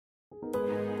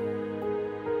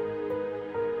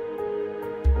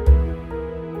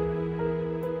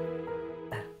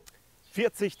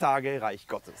40 Tage Reich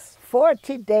Gottes.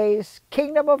 40 days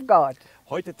Kingdom of God.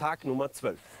 Heute Tag Nummer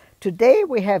 12. Today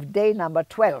we have day number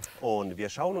 12. Und wir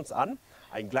schauen uns an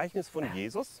ein Gleichnis von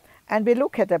Jesus And we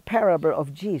look at a parable of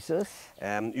Jesus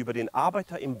über den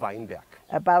Arbeiter im Weinberg.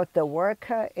 about the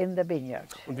worker in the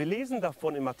vineyard. Und wir lesen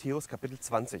davon in Matthäus Kapitel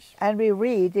 20 And we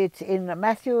read it in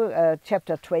Matthew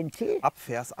chapter 20 ab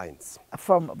Vers 1.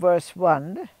 from verse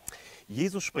 1.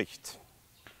 Jesus spricht: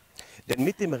 Denn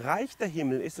mit dem Reich der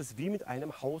Himmel ist es wie mit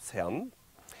einem Hausherrn,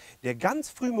 der ganz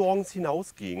früh morgens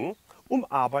hinausging, um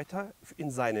Arbeiter in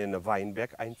seinen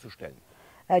Weinberg einzustellen.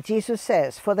 Jesus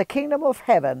says, For the kingdom of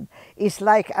heaven is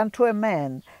like unto a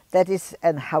man that is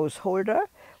an householder,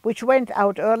 which went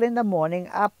out early in the morning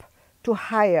up to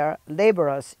hire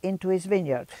laborers into his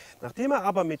vineyard. Nachdem er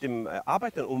aber mit den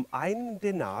Arbeitern um einen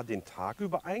Denar den Tag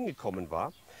übereingekommen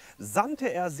war,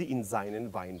 sandte er sie in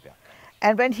seinen Weinberg.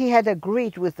 And when he had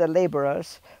agreed with the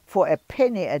laborers for a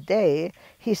penny a day,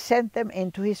 he sent them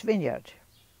into his vineyard.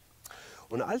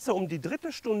 Und als er um die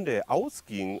 3. Stunde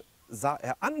ausging, sah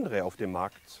er andere auf dem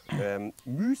Markt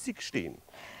müßig stehen.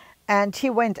 And he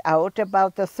went out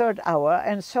about the 3rd hour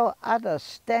and saw others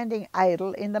standing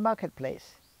idle in the marketplace.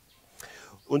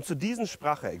 Und zu diesen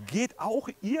sprach er: Geht auch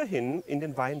ihr hin in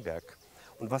den Weinberg,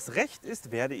 und was recht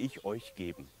ist, werde ich euch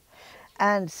geben.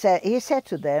 And he said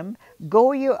to them,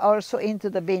 Go you also into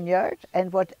the vineyard,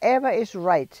 and whatever is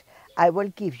right I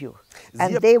will give you.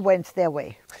 And they went their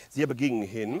way. Sie aber gingen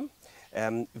hin.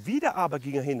 Wieder aber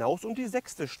ging er hinaus um die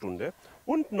 6. Stunde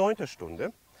und 9.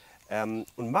 Stunde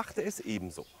und machte es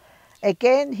ebenso.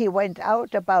 Again he went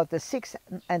out about the 6th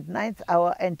and 9th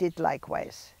hour and did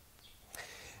likewise.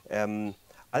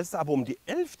 Als er aber um die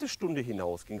 11. Stunde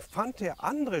hinausging, fand er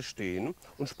andere stehen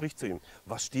und spricht zu ihm: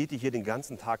 Was steht ihr hier den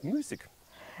ganzen Tag müßig?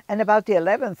 And about the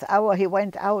 11th hour he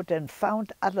went out and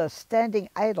found others standing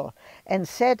idle, and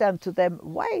said unto them,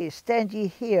 Why stand ye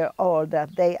here all that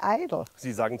day idle?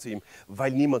 Sie sagen zu ihm: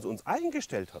 Weil niemand uns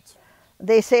eingestellt hat.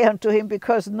 They say unto him,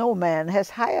 Because no man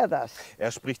has hired us.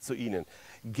 Er spricht zu ihnen: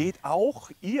 Geht auch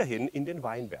ihr hin in den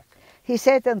Weinberg. He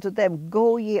said unto them,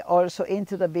 Go ye also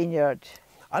into the vineyard.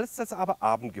 Als es aber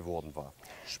Abend geworden war,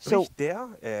 spricht der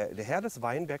Herr des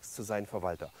Weinbergs zu seinem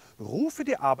Verwalter: Rufe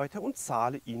die Arbeiter und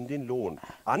zahle ihnen den Lohn,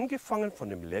 angefangen von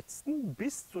dem Letzten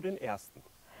bis zu den Ersten.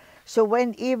 So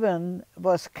when even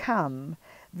was come,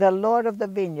 the Lord of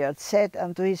the vineyard said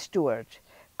unto his steward,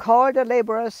 Call the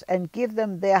laborers and give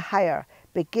them their hire,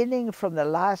 beginning from the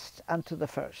last unto the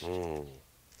first.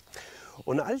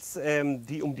 Und als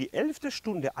die um die 11.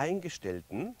 Stunde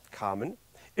Eingestellten kamen,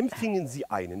 empfingen sie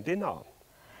einen Denar.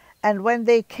 And when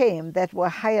they came that were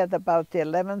hired about the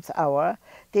 11th hour,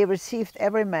 they received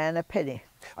every man a penny.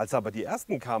 Als aber die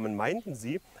Ersten kamen, meinten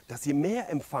sie, dass sie mehr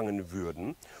empfangen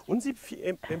würden, und sie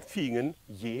empfingen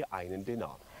je einen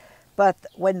Denar. But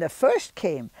when the first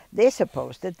came, they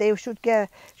supposed that they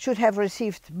should have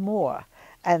received more,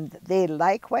 and they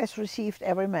likewise received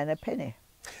every man a penny.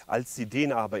 Als sie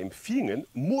den aber empfingen,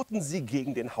 murrten sie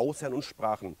gegen den Hausherrn und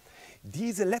sprachen: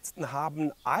 Diese Letzten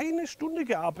haben 1 Stunde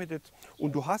gearbeitet,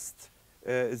 und du hast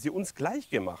sie uns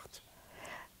gleich gemacht.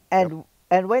 And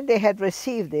when they had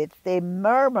received it, they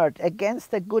murmured against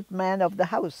the good man of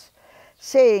the house,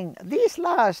 saying, These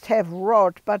last have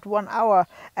wrought but 1 hour,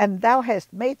 and thou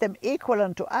hast made them equal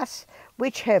unto us,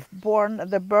 which have borne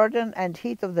the burden and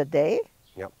heat of the day.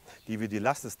 Ja, die wir die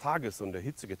Last des Tages und der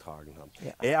Hitze getragen haben.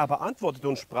 Ja. Er aber antwortete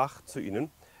und sprach zu ihnen,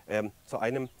 zu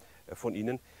einem von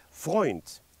ihnen: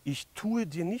 Freund, ich tue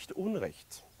dir nicht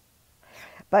Unrecht.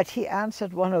 But he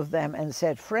answered one of them and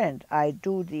said, Friend, I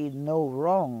do thee no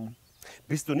wrong.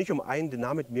 Bist du nicht um einen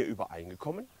Denar mit mir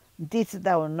übereingekommen? Didst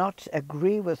thou not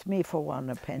agree with me for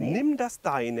 1 penny? Nimm das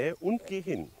Deine und geh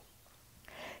hin.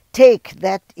 Take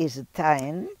that is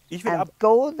thine, Ich will and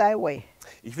go thy way.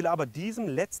 Ich will aber diesem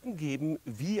Letzten geben,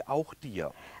 wie auch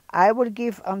dir. I will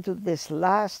give unto this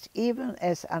last even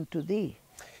as unto thee.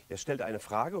 Er stellt eine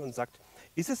Frage und sagt: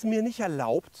 Ist es mir nicht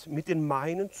erlaubt, mit den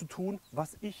meinen zu tun,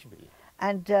 was ich will?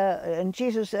 And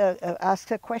Jesus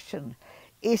asked a question.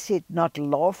 Is it not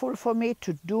lawful for me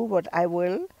to do what I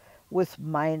will with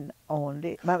my own?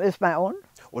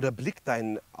 Oder blickt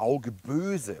dein Auge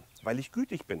böse, weil ich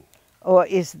gütig bin? Or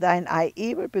is thine eye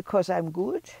evil because I'm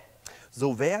good?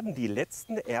 So werden die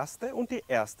Letzten Erste und die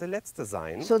Erste Letzte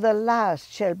sein. So the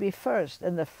last shall be first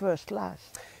and the first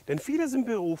last. Denn viele sind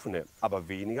Berufene, aber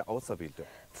wenige Auserwählte.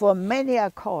 For many are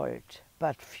called,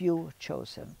 but few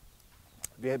chosen.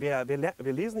 Wir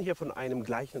lesen hier von einem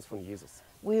Gleichnis von Jesus.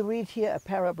 we read here a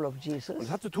parable of Und Jesus, es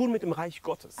hat zu tun mit dem Reich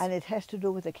Gottes. and it has to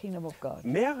do with the kingdom of God.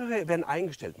 Mehrere werden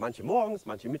eingestellt, manche morgens,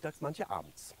 manche mittags, manche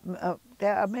abends.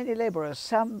 There are many laborers.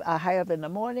 Some are hired in the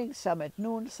morning, some at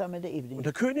noon, some in the Und evening.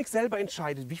 der König selber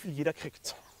entscheidet, wie viel jeder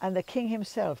kriegt. And the king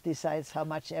himself decides how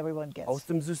much everyone Aus gets.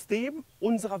 dem System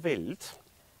unserer Welt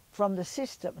From the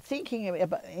system, thinking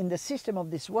about in the system of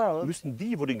this world, müssen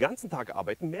die, wo den ganzen Tag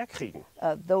arbeiten, mehr kriegen.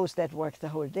 those that work the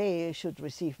whole day should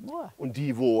receive more, Und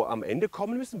die, wo am Ende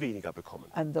kommen, müssen weniger bekommen.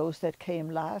 and those that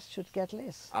came last should get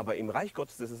less. Aber im Reich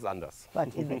Gottes ist es anders.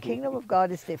 But in the kingdom of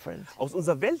God, it's different. Aus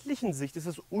unserer weltlichen Sicht ist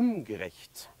es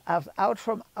ungerecht. Out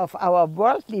from of our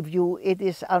worldly view, it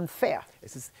is unfair,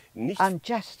 Es ist nicht,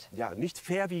 unjust. nicht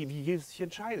fair, wie Jesus sich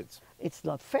entscheidet. It's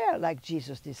not fair like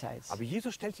Jesus decides. Aber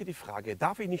Jesus stellt hier die Frage,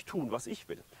 darf ich nicht tun, was ich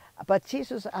will? But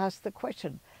Jesus asked the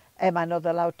question, am I not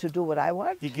allowed to do what I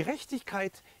want? Die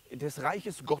Gerechtigkeit des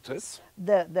Reiches Gottes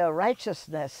The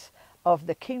righteousness of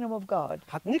the kingdom of God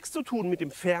hat nichts zu tun mit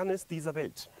dem Fairness dieser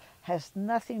Welt. has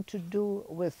nothing to do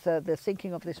with the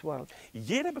thinking of this world.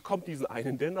 Jeder bekommt diesen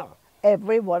einen Denar.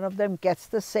 Every one of them gets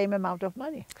the same amount of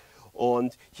money.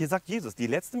 Und hier sagt Jesus, die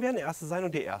Letzten werden Erste sein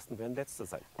und die Ersten werden Letzte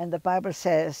sein. And the Bible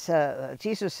says,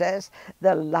 Jesus says,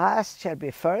 the last shall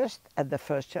be first and the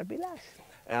first shall be last.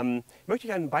 Ich möchte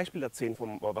euch ein Beispiel erzählen,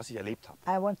 von was ich erlebt habe.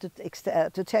 I want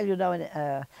to tell you now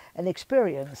an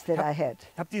experience that I had.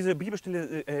 Ich habe diese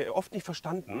Bibelstelle oft nicht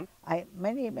verstanden,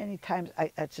 Many times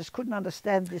I just couldn't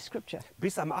understand this scripture.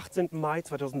 bis am 18. Mai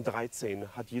 2013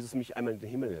 hat Jesus mich einmal in den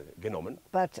Himmel genommen.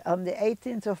 But on the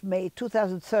 18th of May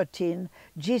 2013,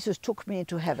 Jesus took me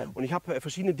into heaven. Und ich habe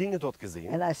verschiedene Dinge dort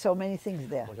gesehen. And I saw many things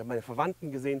there. Und ich habe meine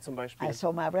Verwandten gesehen zum Beispiel. I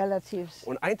saw my relatives.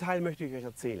 Und ein Teil möchte ich euch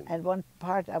erzählen. And one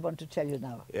part I want to tell you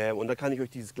now. Und da kann ich euch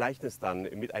dieses Gleichnis dann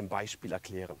mit einem Beispiel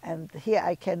erklären. And here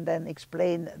I can then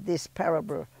explain this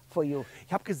parable for you.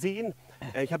 Ich habe gesehen,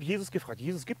 ich habe Jesus gefragt,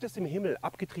 Jesus, gibt es im Himmel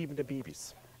abgetriebene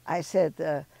Babys? I said,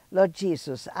 Lord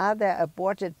Jesus, are there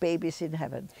aborted babies in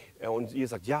heaven? Und ihr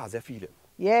sagt, ja, sehr viele.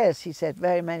 Yes, he said,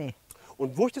 very many.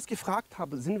 Und wo ich das gefragt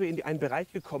habe, sind wir in einen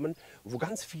Bereich gekommen, wo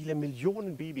ganz viele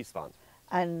Millionen Babys waren.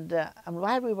 And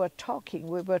while we were talking,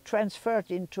 we were transferred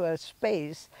into a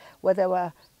space where there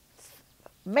were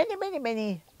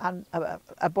many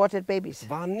aborted babies. Es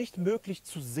war nicht möglich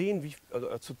zu sehen,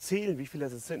 zu zählen, wie viele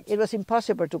es sind. It was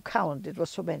impossible to count. It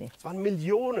was so many. Es waren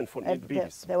Millionen von And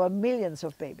Babys, there were millions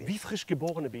of wie babies, frisch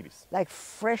geborene Babys. like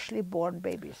freshly born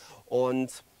babies.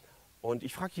 Und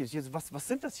ich frage Jesus, was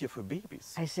sind das hier für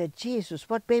Babys? I said, Jesus,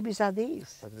 what babies are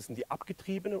these? Also das sind die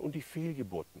Abgetriebenen und die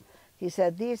Fehlgeburten. He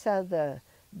said, these are the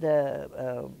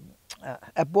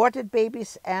aborted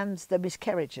babies and the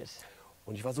miscarriages.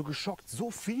 Und ich war so geschockt,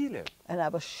 so viele. And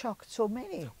I was shocked, so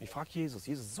many. Und ich frage Jesus,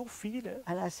 so viele?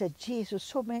 And I said, Jesus,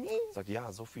 so many? Er sagt,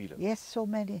 ja, so viele. Yes, so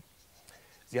many.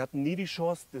 Sie hatten nie die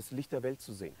Chance, das Licht der Welt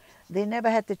zu sehen. They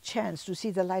never had the chance to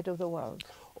see the light of the world.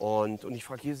 Und ich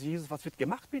frage Jesus, was wird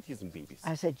gemacht mit diesen Babys?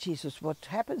 I said, Jesus, what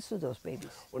happens to those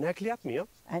babies? Und er erklärt mir,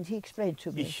 And he explained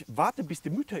to me, ich warte, bis die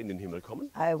Mütter in den Himmel kommen.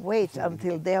 I wait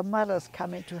until their mothers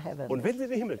come into heaven. Und wenn sie in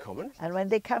den Himmel kommen, And when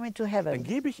they come into dann heaven,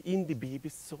 gebe ich ihnen die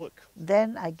Babys zurück.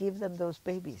 then I give them those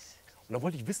babies. Und dann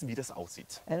wollte ich wissen, wie das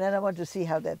aussieht. And then I want to see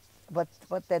how what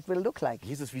that will look like.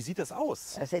 Jesus, wie sieht das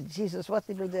aus? I said, Jesus, what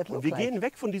will that Und look wir like? gehen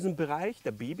weg von diesem Bereich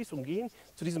der Babys und gehen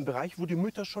zu diesem Bereich, wo die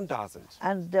Mütter schon da sind.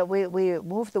 And we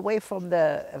moved away from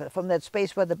that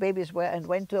space where the babies were and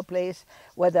went to a place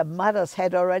where the mothers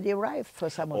had already arrived for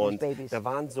some of these Und babies. da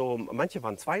waren so, manche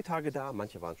waren 2 Tage da,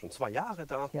 manche waren schon 2 Jahre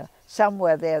da. Yeah, some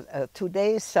were there 2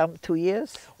 days, some 2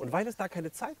 years, Und weil es da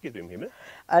keine Zeit gibt im Himmel,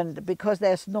 and because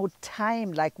there's no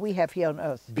time like we have here on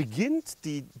earth, beginnt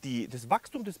das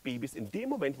Wachstum des Babys in dem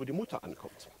Moment, wo die Mutter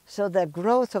ankommt. so the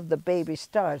growth of the baby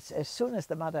starts as soon as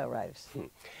the mother arrives.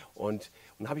 Und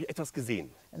habe ich etwas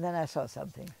gesehen. And then I saw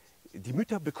something. Die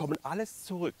Mütter bekommen alles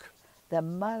zurück, The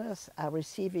mothers are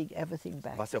receiving everything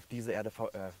back, was sie auf dieser Erde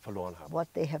verloren haben. what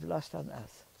they have lost on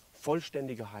earth.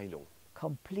 Vollständige Heilung.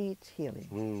 Complete healing.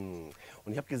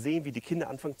 Und ich habe gesehen, wie die Kinder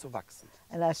anfangen zu wachsen,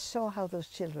 And I saw how those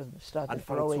children started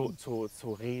anfangen growing.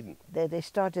 zu reden, They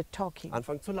started talking,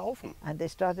 anfangen zu laufen, and they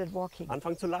started walking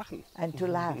anfangen zu lachen. and to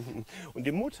laugh. Und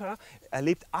die Mutter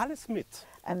erlebt alles mit,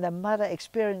 And the mother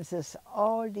experiences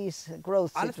all these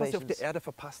growth alles, was sie auf der situations. Erde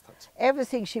verpasst hat.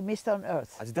 Everything she missed on earth.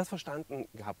 Als ich das verstanden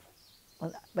habe,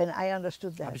 And when I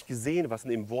understood habe that, ich gesehen, was in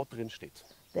dem Wort drin steht.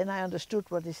 then I understood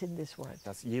what is in this word.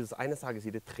 Dass Jesus eines Tages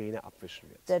jede Träne abwischen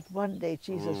wird. That one day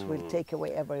Jesus will take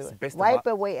away Das Beste wipe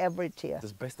war- away every tear.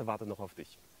 Das Beste wartet noch auf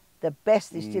dich. The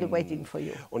best is still waiting for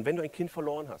you. Und wenn du ein Kind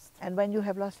verloren hast, And when you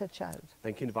have lost a child,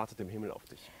 dein Kind wartet im Himmel auf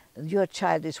dich. your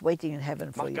child is waiting in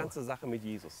heaven for Mach you. ganze Sache mit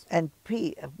Jesus. And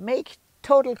make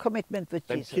total commitment with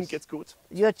Dein Kind Jesus. geht's gut,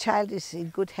 Your child is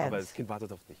in good aber hands, das Kind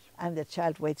wartet auf dich. and the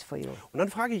child waits for you. Und dann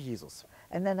frage ich Jesus,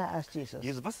 And then I asked Jesus,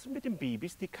 Jesus, was ist mit den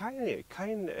Babys, die keine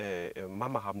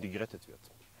Mama haben, die gerettet wird?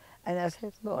 and I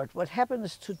said, Lord, what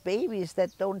happens to babies that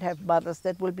don't have mothers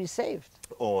that will be saved?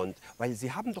 Und weil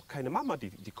sie haben doch keine Mama, die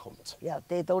kommt. Yeah,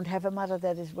 they don't have a mother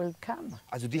that will come.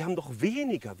 Also die haben doch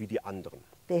weniger wie die anderen.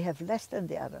 They have less than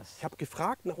the others. Ich habe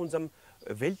gefragt nach unserem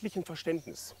weltlichen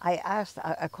Verständnis. I asked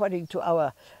according to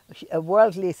our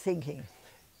worldly thinking.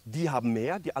 Die haben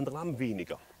mehr, die anderen haben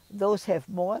weniger. Those have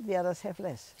more, the others have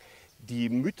less. Die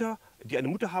Mütter, die eine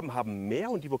Mutter haben, haben mehr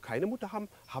und die, wo keine Mutter haben,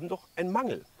 haben doch einen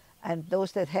Mangel. And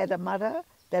those that had a mother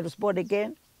that was born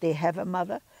again, they have a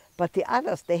mother. But the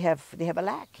others, they have a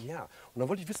lack. Ja, und dann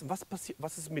wollte ich wissen, was passiert,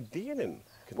 was ist mit denen?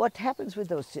 What happens with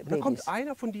those Und dann kommt babies?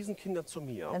 einer von diesen Kindern zu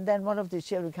mir. And then one of the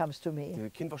children comes to me.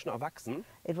 Das Kind war schon erwachsen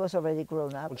It was already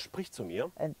grown up und spricht zu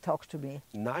mir. and talks to me.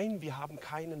 Nein, wir haben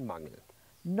keinen Mangel.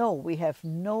 No, we have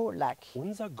no lack.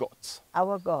 Unser Gott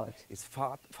Our God ist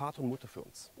Vater und Mutter für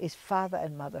uns. is father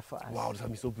and mother for us. Wow, das hat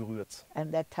mich so berührt.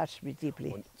 And that touched me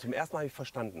deeply. Und zum ersten Mal habe ich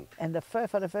verstanden, And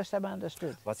for the first time I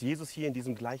understood was Jesus hier in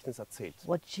diesem Gleichnis erzählt.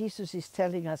 what Jesus is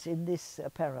telling us in this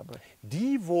parable.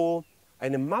 Die, wo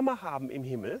eine Mama haben im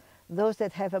Himmel, Those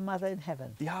that have a mother in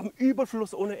heaven, die haben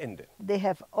Überfluss ohne Ende. they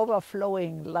have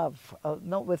overflowing love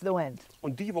with no end.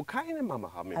 Und die, wo keine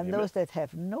Mama haben im And Himmel, those that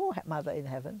have no mother in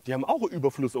heaven, die haben auch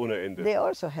Überfluss ohne Ende. they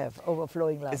also have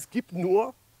overflowing love. Es gibt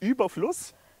nur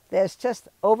Überfluss There's just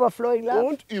overflowing love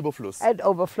und Überfluss. and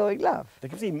overflowing love. Da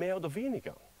gibt es nicht mehr oder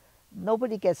weniger.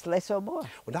 Nobody gets less or more.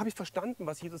 Und da habe ich verstanden,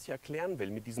 was Jesus hier erklären will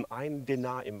mit diesem einen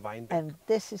Denar im Weinberg. And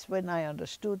this is when I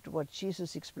understood what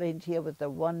Jesus explained here with the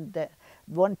one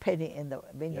penny in the Ja,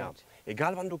 vineyard.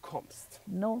 egal wann du kommst,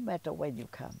 No matter when you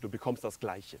come, du bekommst das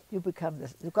Gleiche, you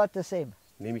got the same.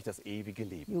 nämlich das ewige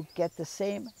Leben. You get the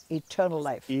same eternal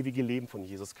life. Ewige Leben von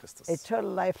Jesus Christus.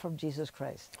 Eternal life from Jesus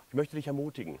Christ. Ich möchte dich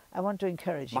ermutigen, I want to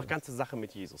encourage you. mach ganze Sache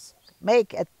mit Jesus.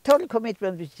 Make a total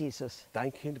commitment with Jesus.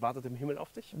 Dein Kind wartet im Himmel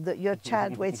auf dich Your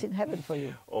child waits in heaven for you.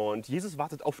 und Jesus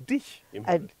wartet auf dich im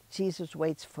Himmel. And Jesus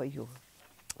waits for you.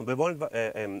 Und wir wollen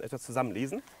etwas zusammen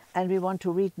lesen And we want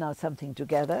to read now something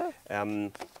together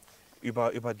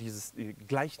über dieses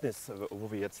Gleichnis,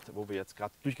 wo wir jetzt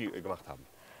gerade durchgemacht haben.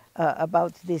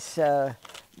 about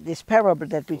this parable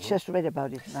that we just read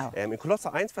about it now. In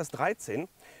Kolosser 1, Vers 13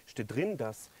 steht drin,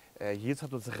 dass Jesus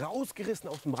hat uns rausgerissen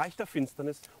aus dem Reich der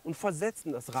Finsternis und versetzt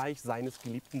in das Reich seines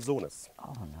geliebten Sohnes.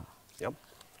 Oh no. Ja?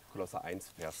 Kolosser 1,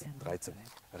 Vers 13.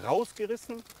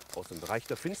 Rausgerissen aus dem Reich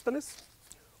der Finsternis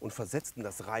und versetzt in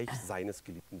das Reich seines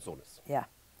geliebten Sohnes. Yeah.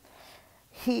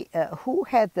 He who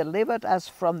had delivered us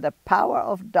from the power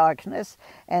of darkness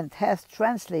and hath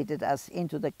translated us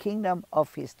into the kingdom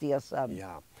of his dear Son.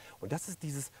 Ja, und das ist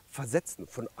dieses Versetzen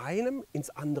von einem ins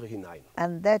andere hinein.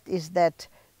 And that is that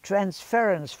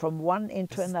transference from one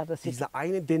into Das ist another. dieser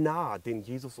eine Denar, den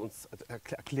Jesus uns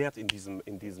erklärt in diesem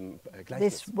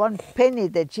Gleichnis. This one penny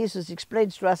that Jesus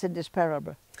explains to us in this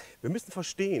parable. Wir müssen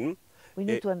verstehen, We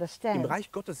need to im understand.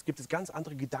 Reich Gottes gibt es ganz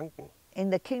andere Gedanken.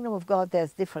 In the kingdom of God,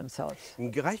 there's different thoughts.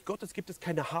 Im Reich Gottes gibt es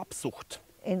keine Habsucht,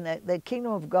 In the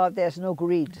kingdom of God, there's no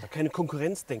greed, keine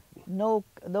Konkurrenzdenken. no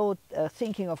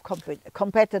thinking of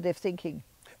competitive thinking.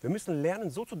 Wir müssen lernen,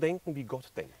 so zu denken, wie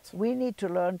Gott denkt. We need to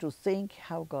learn to think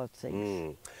how God thinks.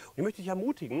 Und ich möchte dich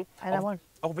ermutigen, And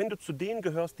auch wenn du zu denen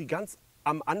gehörst, die ganz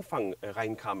am Anfang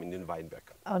reinkamen in den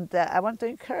Weinberg. And I want to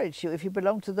encourage you, if you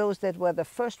belong to those that were the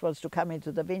first ones to come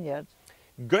into the vineyard,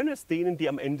 Gönn es denen, die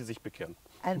am Ende sich bekehren.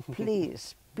 and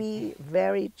please be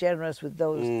very generous with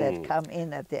those that come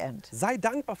in at the end. Sei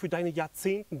dankbar für deine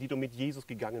Jahrzehnten, die du mit Jesus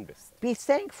gegangen bist. Be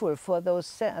thankful for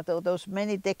those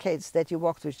many decades that you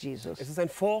walked with Jesus. Es ist ein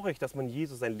Vorrecht, dass man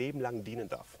Jesus sein Leben lang dienen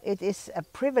darf. It is a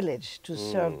privilege to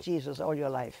serve Jesus all your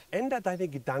life Änder deine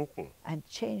Gedanken. and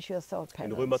change your thought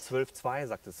In Römer patterns. 12,2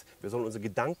 sagt es, wir sollen unsere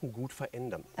Gedanken gut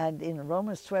verändern. And in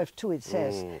Romans 12:2 it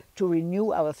says to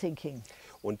renew our thinking.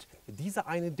 Und dieser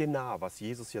eine Denar, was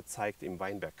Jesus hier zeigt im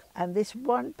Weinberg, And this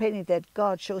one penny that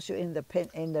God shows you in the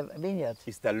vineyard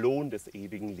ist der Lohn des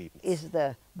ewigen Lebens. is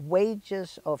the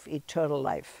wages of eternal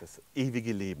life. Das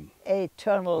ewige Leben.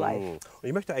 Eternal life. Und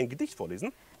ich möchte ein Gedicht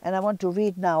vorlesen. And I want to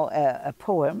read now a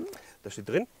poem. Da steht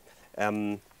drin,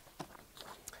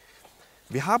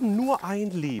 wir haben nur ein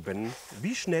Leben,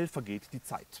 wie schnell vergeht die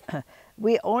Zeit.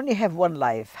 We only have one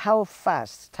life. How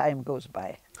fast time goes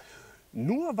by.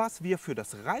 Nur was wir für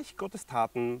das Reich Gottes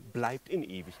taten, bleibt in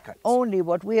Ewigkeit. Only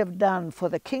what we have done for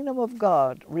the kingdom of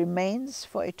God remains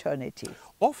for eternity.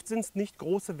 Oft sind es nicht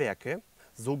große Werke,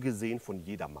 so gesehen von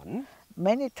jedermann.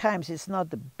 Many times it's not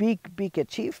the big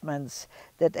achievements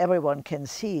that everyone can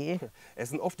see. Es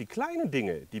sind oft die kleinen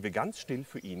Dinge, die wir ganz still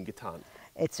für ihn getan.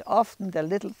 It's often the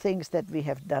little things that we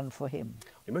have done for him.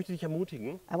 Ich möchte dich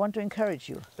ermutigen, I want to encourage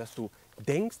you dass du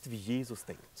denkst, wie Jesus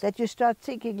denkt. that you start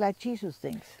thinking like Jesus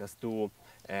thinks, Dass du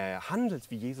handelst,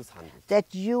 wie Jesus handelt.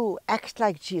 that you act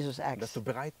like Jesus Dass acts, du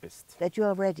bereit bist, that you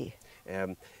are ready,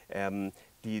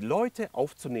 die Leute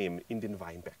aufzunehmen in den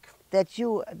Weinberg. that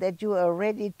you are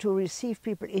ready to receive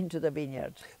people into the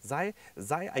vineyard. Sei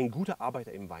ein guter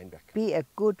Arbeiter im Weinberg. Be a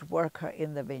good worker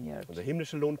in the vineyard. Und der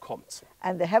himmlische Lohn kommt.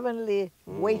 And the heavenly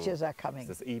wages are Das coming, ist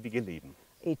das ewige Leben.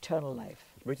 eternal life.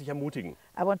 Ich möchte dich ermutigen,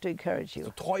 I want to encourage dass du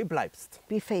you. treu bleibst,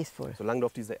 Be faithful solange du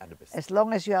auf dieser Erde bist. as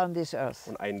long as you are on this earth,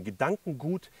 Und ein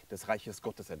Gedankengut des Reiches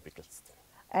Gottes entwickelst.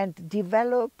 and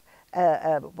develop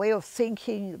a way of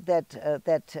thinking that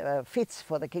fits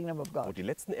for the kingdom of Wo God, die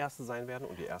Letzten Erste sein werden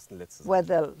und die Ersten Letzte where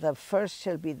sein. the first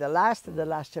shall be the last and the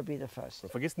last shall be the first. Und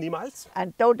vergiss niemals,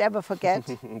 And don't ever forget,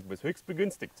 du bist höchst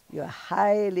begünstigt, you're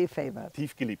highly favored,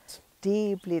 tief geliebt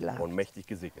deeply und loved, mächtig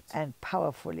gesegnet. and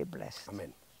powerfully blessed.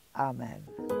 Amen. Amen.